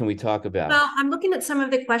 What else can we talk about? Well, I'm looking at some of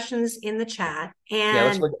the questions in the chat,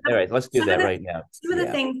 and yeah, all right, let's do that right now. Some of the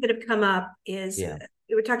things that have come up is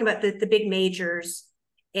we're talking about the big majors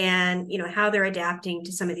and how they're adapting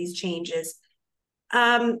to some of these changes.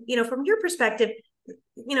 From your perspective,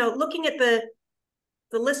 looking at the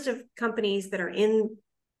list of companies that are in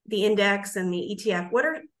the index and the ETF, what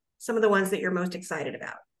are some of the ones that you're most excited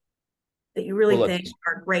about that you really think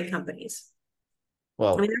are great companies?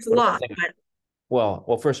 Well, I mean, there's a lot, but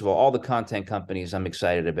Well, first of all the content companies I'm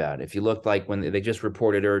excited about. If you look, like when they just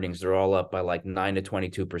reported earnings, they're all up by like 9 to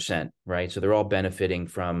 22%, right? So they're all benefiting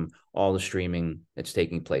from all the streaming that's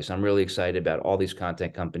taking place. I'm really excited about all these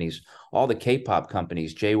content companies, all the K-pop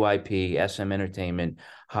companies, JYP, SM Entertainment,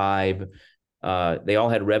 Hybe. They all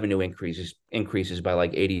had revenue increases by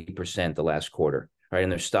like 80% the last quarter, right?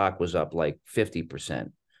 And their stock was up like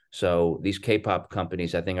 50%. So these K-pop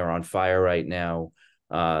companies, I think, are on fire right now.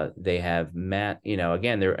 They have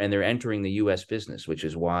again, they're entering the U.S. business, which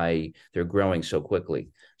is why they're growing so quickly.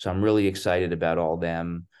 So I'm really excited about all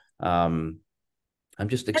them. I'm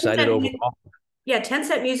just excited overall. Yeah,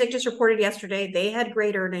 Tencent Music just reported yesterday. They had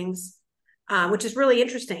great earnings, which is really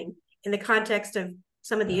interesting in the context of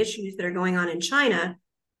some of the issues that are going on in China.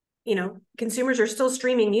 Consumers are still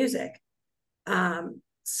streaming music.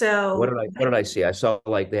 So what did I see? I saw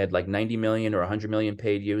like they had like 90 million or 100 million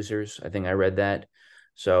paid users. I think I read that.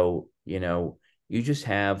 So, you just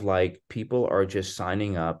have like people are just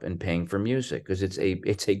signing up and paying for music because it's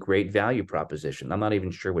a great value proposition. I'm not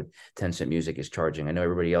even sure what Tencent Music is charging. I know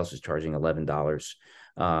everybody else is charging $11,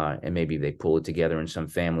 and maybe they pull it together in some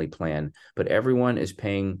family plan, but everyone is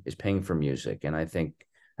paying for music. And I think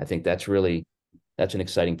that's an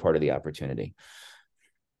exciting part of the opportunity.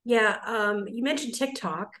 Yeah. You mentioned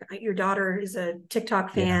TikTok. Your daughter is a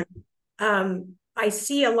TikTok fan. Yeah. I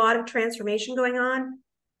see a lot of transformation going on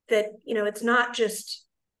that, it's not just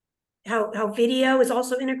how video is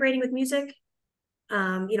also integrating with music.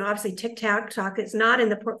 Obviously TikTok is not in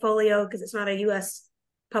the portfolio because it's not a US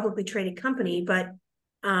publicly traded company, but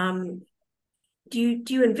do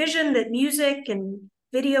you envision that music and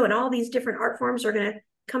video and all these different art forms are going to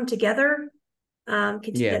come together? Well,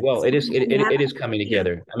 it is coming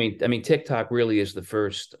together. I mean, TikTok really is the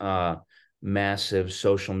first massive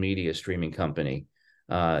social media streaming company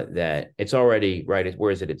that it's already right.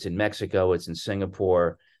 Where is it? It's in Mexico. It's in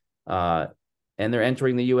Singapore, and they're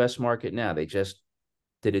entering the U.S. market now. They just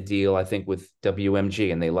did a deal, I think, with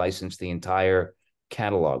WMG, and they licensed the entire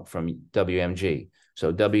catalog from WMG.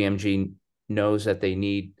 So WMG knows that they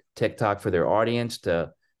need TikTok for their audience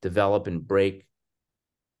to develop and break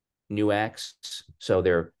new acts. So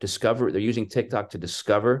they're using TikTok to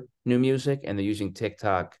discover new music, and they're using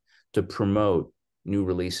TikTok to promote new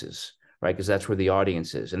releases, right? Because that's where the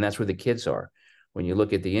audience is, and that's where the kids are. When you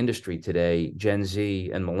look at the industry today, Gen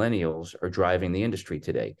Z and millennials are driving the industry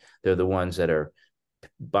today. They're the ones that are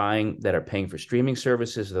paying for streaming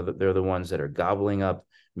services. They're the ones that are gobbling up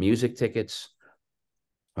music tickets,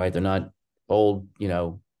 right? They're not old,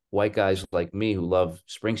 white guys like me who love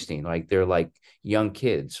Springsteen. Like, they're like young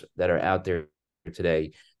kids that are out there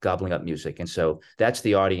today gobbling up music. And so that's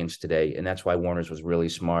the audience today. And that's why Warner's was really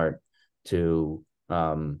smart to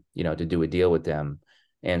do a deal with them.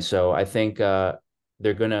 And so I think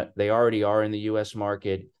they already are in the US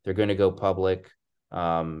market. They're going to go public.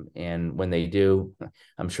 And when they do,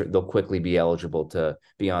 I'm sure they'll quickly be eligible to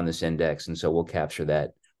be on this index. And so we'll capture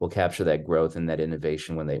that will capture that growth and that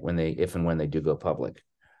innovation if and when they do go public.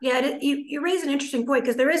 Yeah, you raise an interesting point,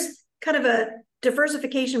 because there is kind of a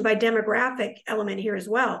diversification by demographic element here as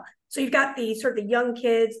well. So you've got the sort of the young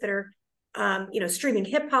kids that are, streaming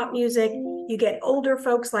hip hop music. You get older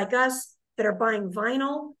folks like us that are buying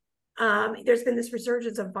vinyl. There's been this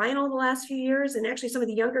resurgence of vinyl the last few years, and actually some of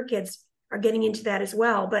the younger kids are getting into that as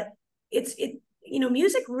well. But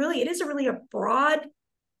music really, it is really a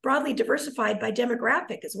broadly diversified by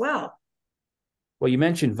demographic as well. Well, you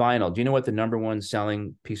mentioned vinyl. Do you know what the #1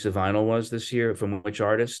 selling piece of vinyl was this year? From which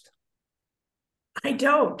artist? I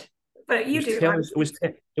don't, but you do.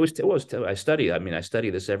 I study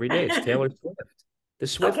this every day. It's Taylor Swift. The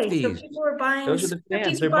Swifties. Okay, so people are buying. Those are the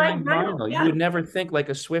fans. They're buying vinyl. Yeah. You would never think like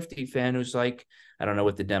a Swiftie fan who's like, I don't know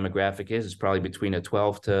what the demographic is. It's probably between a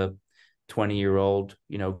 12 to 20-year-old,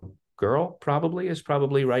 girl. Is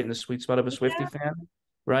probably right in the sweet spot of a Swiftie fan,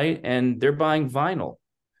 right? And they're buying vinyl.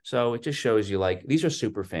 So it just shows you, like, these are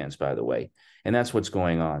super fans, by the way, and that's what's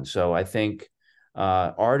going on. So I think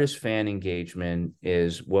artist fan engagement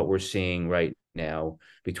is what we're seeing right now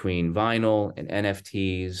between vinyl and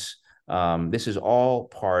NFTs. This is all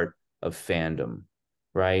part of fandom,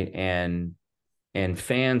 right? And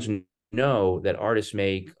fans know that artists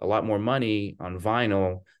make a lot more money on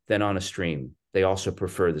vinyl than on a stream. They also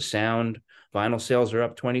prefer the sound. Vinyl sales are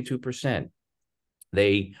up 22%.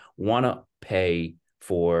 They want to pay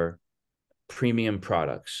for premium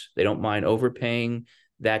products. They don't mind overpaying.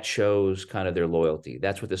 That shows kind of their loyalty.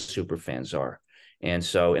 That's what the super fans are. And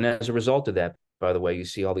as a result of that, by the way, you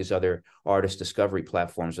see all these other artist discovery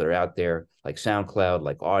platforms that are out there, like SoundCloud,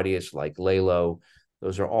 like Audius, like Lalo.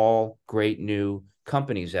 Those are all great new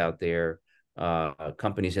companies out there,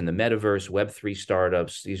 companies in the metaverse, Web3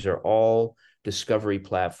 startups. These are all discovery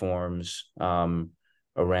platforms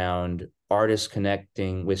around artists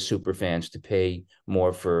connecting with super fans to pay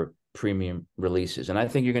more for premium releases. And I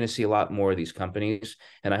think you're going to see a lot more of these companies,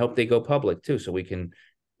 and I hope they go public too, so we can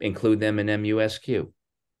include them in MUSQ.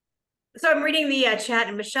 So I'm reading the chat,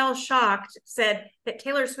 and Michelle Shocked said that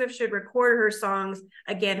Taylor Swift should record her songs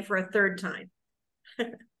again for a third time.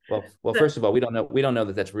 Well, first of all, we don't know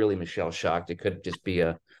that that's really Michelle Shocked. It could just be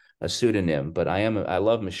a pseudonym, but I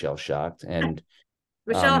love Michelle Shocked, and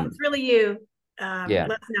Michelle, it's really you. Yeah.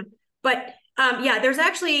 Let us know. But there's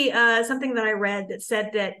actually something that I read that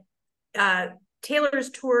said that Taylor's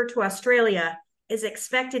tour to Australia is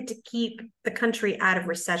expected to keep the country out of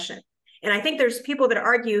recession. And I think there's people that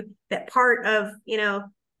argue that part of,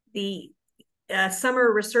 the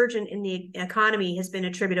summer resurgence in the economy has been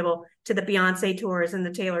attributable to the Beyonce tours and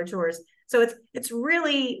the Taylor tours. So it's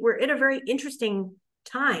really, we're in a very interesting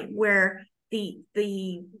time where the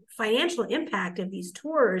financial impact of these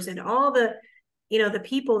tours and all the, the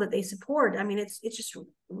people that they support. I mean, it's just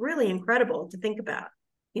really incredible to think about,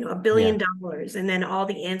 $1 billion, and then all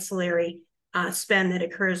the ancillary spend that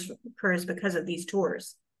occurs because of these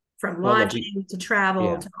tours, from lodging to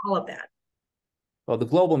travel to all of that. Well,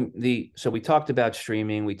 so we talked about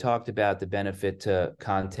streaming, we talked about the benefit to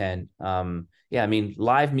content. I mean,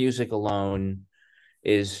 live music alone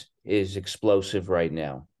is explosive right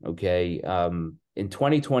now. Okay. In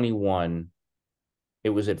 2021, it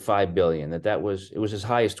was at 5 billion. It was as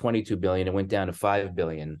high as 22 billion. It went down to 5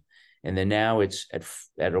 billion. And then now it's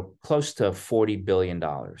at close to $40 billion.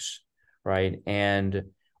 Right. And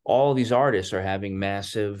all these artists are having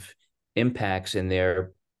massive impacts in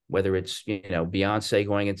their, whether it's, Beyonce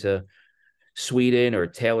going into Sweden or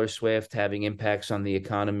Taylor Swift having impacts on the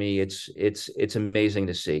economy. It's amazing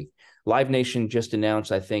to see. Live Nation just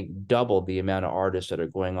announced, I think, double the amount of artists that are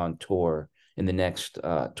going on tour in the next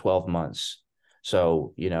 12 months.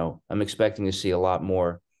 So, I'm expecting to see a lot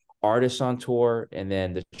more artists on tour, and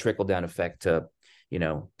then the trickle down effect to,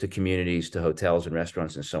 to communities, to hotels and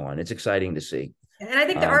restaurants and so on. It's exciting to see. And I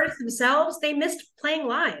think the artists themselves, they missed playing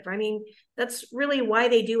live. I mean, that's really why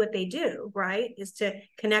they do what they do, right? Is to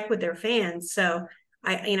connect with their fans. So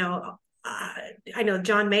I know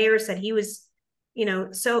John Mayer said he was,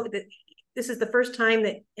 so this is the first time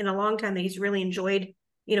that in a long time that he's really enjoyed,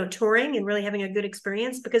 touring and really having a good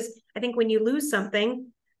experience, because I think when you lose something,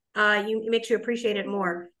 it makes you appreciate it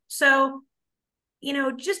more. So,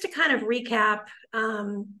 just to kind of recap,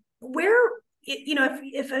 where,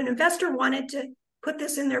 if an investor wanted to put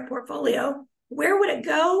this in their portfolio, where would it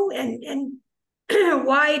go, and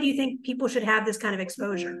why do you think people should have this kind of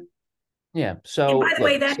exposure? Yeah. So, and by the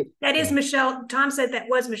way, that is Michelle. Tom said that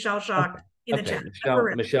was Michelle Shocked in the chat.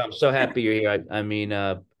 Michelle, I'm so happy you're here. I mean,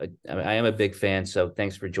 I am a big fan, so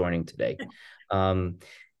thanks for joining today.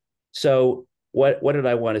 So what did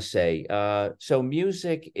I want to say? So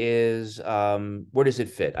music is where does it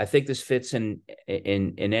fit? I think this fits in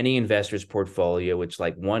any investor's portfolio. It's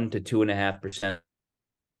like 1 to 2.5%.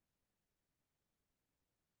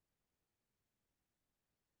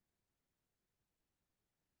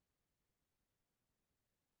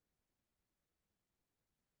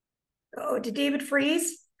 Oh, did David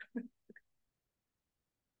freeze?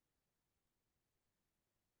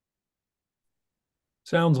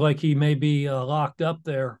 Sounds like he may be locked up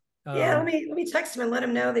there. Yeah, let me text him and let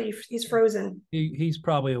him know that he's frozen. He's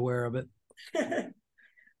probably aware of it.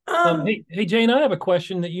 um, hey, Jane, I have a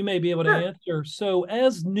question that you may be able to sure. answer. So,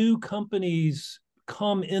 as new companies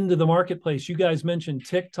come into the marketplace, you guys mentioned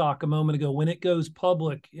TikTok a moment ago. When it goes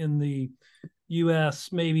public in the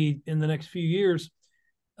U.S., maybe in the next few years,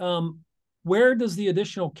 where does the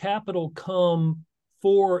additional capital come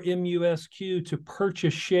for MUSQ to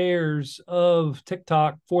purchase shares of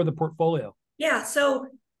TikTok for the portfolio? Yeah, so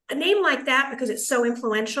a name like that, because it's so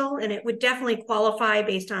influential and it would definitely qualify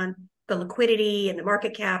based on the liquidity and the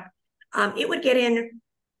market cap, it would get in,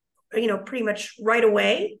 pretty much right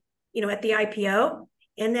away, at the IPO.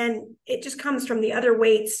 And then it just comes from the other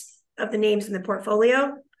weights of the names in the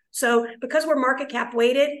portfolio. So because we're market cap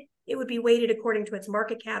weighted, it would be weighted according to its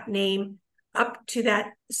market cap name up to that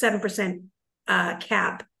 7%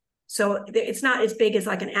 cap. So it's not as big as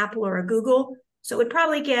like an Apple or a Google. So it would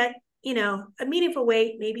probably get, a meaningful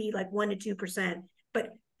weight, maybe like 1 to 2%.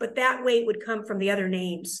 But that weight would come from the other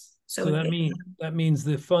names. So that means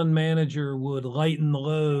the fund manager would lighten the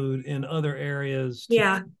load in other areas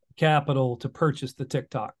to capital to purchase the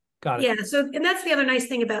TikTok. Got it. Yeah. So, and that's the other nice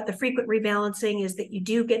thing about the frequent rebalancing is that you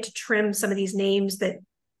do get to trim some of these names that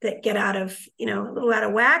get out of, a little out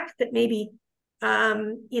of whack that maybe,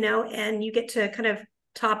 and you get to kind of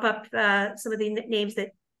top up some of the names that,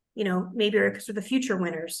 maybe are sort of the future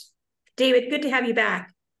winners. David, good to have you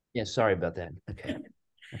back. Yeah, sorry about that. Okay.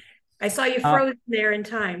 I saw you frozen there in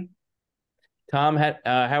time. Tom, how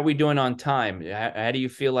are we doing on time? How do you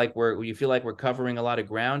feel like we're covering a lot of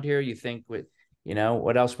ground here? You think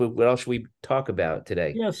what else should we talk about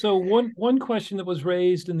today? Yeah, so one question that was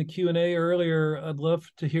raised in the Q&A earlier, I'd love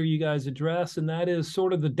to hear you guys address, and that is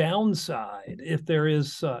sort of the downside, if there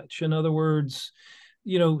is such. In other words,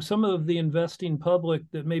 some of the investing public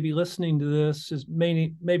that may be listening to this is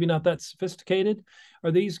maybe not that sophisticated.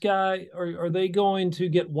 Are these guys, are they going to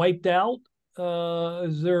get wiped out?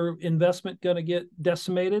 Is their investment going to get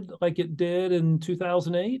decimated like it did in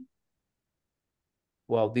 2008?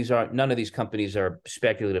 Well, none of these companies are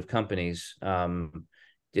speculative companies.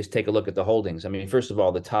 Just take a look at the holdings. I mean, first of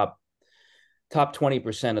all, the top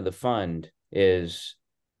 20% of the fund is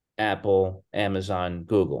Apple, Amazon,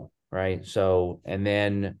 Google, right? So, and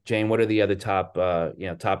then Jane, what are the other top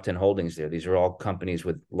 10 holdings there? These are all companies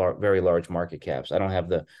with very large market caps. I don't have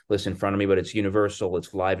the list in front of me, but it's Universal,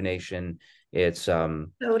 it's Live Nation, it's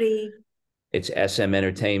Sony, it's SM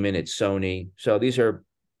Entertainment, it's Sony. So these are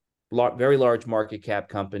very large market cap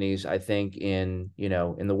companies. I think in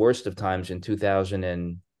the worst of times in 2000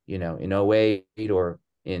 and in 08 or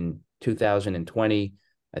in 2020,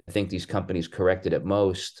 I think these companies corrected at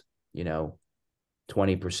most 20%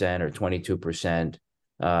 or 22%.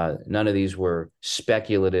 None of these were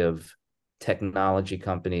speculative technology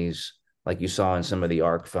companies like you saw in some of the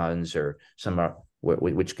ARK funds or some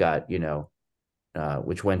which got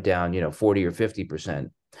which went down 40 or 50%.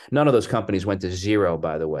 None of those companies went to zero,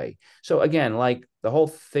 by the way. So again, like the whole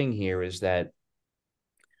thing here is that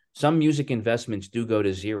some music investments do go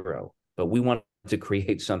to zero, but we want to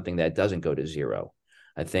create something that doesn't go to zero.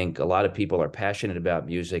 I think a lot of people are passionate about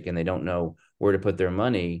music and they don't know where to put their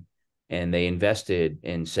money, and they invested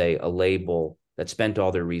in, say, a label that spent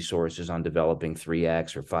all their resources on developing 3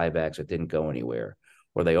 acts or 5 acts that didn't go anywhere,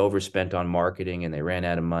 or they overspent on marketing and they ran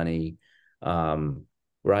out of money.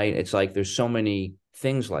 Right? It's like there's so many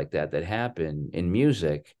things like that happen in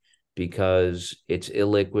music because it's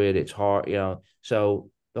illiquid, it's hard,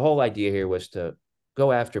 So the whole idea here was to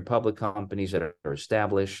go after public companies that are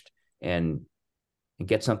established and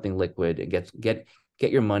get something liquid and get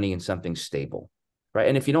your money in something stable, right?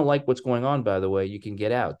 And if you don't like what's going on, by the way, you can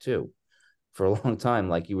get out too. For a long time,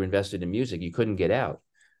 like you were invested in music, you couldn't get out.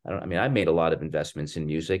 I made a lot of investments in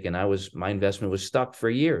music, and my investment was stuck for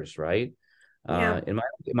years, right? In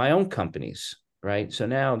my own companies, right? So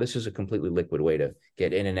now this is a completely liquid way to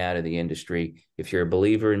get in and out of the industry. If you're a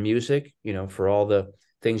believer in music, for all the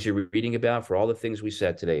things you're reading about, for all the things we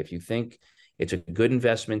said today, if you think it's a good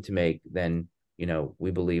investment to make, then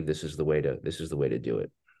we believe this is the way to do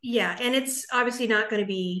it. Yeah, and it's obviously not going to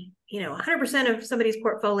be 100% of somebody's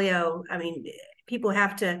portfolio. I mean, people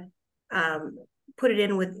have to put it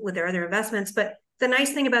in with their other investments. But the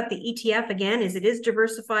nice thing about the ETF, again, is it is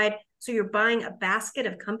diversified. So you're buying a basket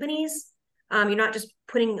of companies. You're not just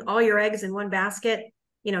putting all your eggs in one basket,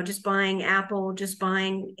 just buying Apple, just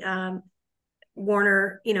buying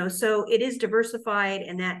Warner, so it is diversified,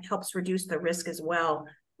 and that helps reduce the risk as well,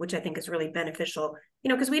 which I think is really beneficial,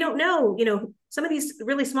 because we don't know, some of these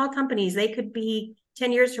really small companies, they could be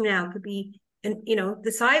 10 years from now, could be,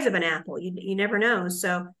 the size of an Apple, you never know.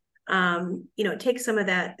 So, it takes some of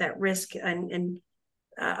that risk and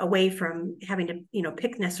away from having to,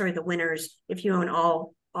 pick necessarily the winners if you own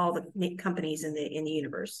all the companies in the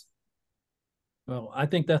universe. Well, I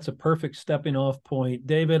think that's a perfect stepping off point.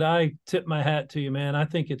 David, I tip my hat to you, man. I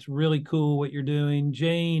think it's really cool what you're doing.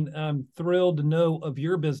 Jane, I'm thrilled to know of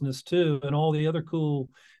your business too, and all the other cool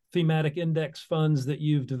thematic index funds that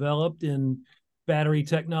you've developed in battery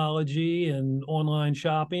technology and online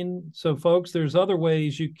shopping. So folks, there's other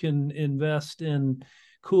ways you can invest in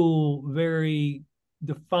cool, very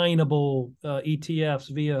definable ETFs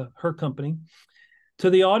via her company. To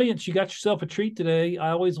the audience, you got yourself a treat today. I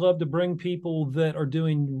always love to bring people that are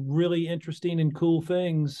doing really interesting and cool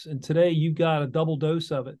things. And today you got a double dose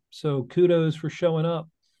of it. So kudos for showing up.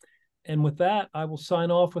 And with that, I will sign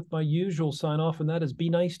off with my usual sign off, and that is be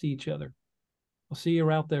nice to each other. I'll see you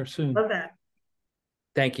out there soon. Love that.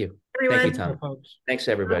 Thank you. Everyone. Thank you, Tom. Thanks,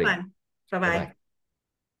 everybody. Bye-bye.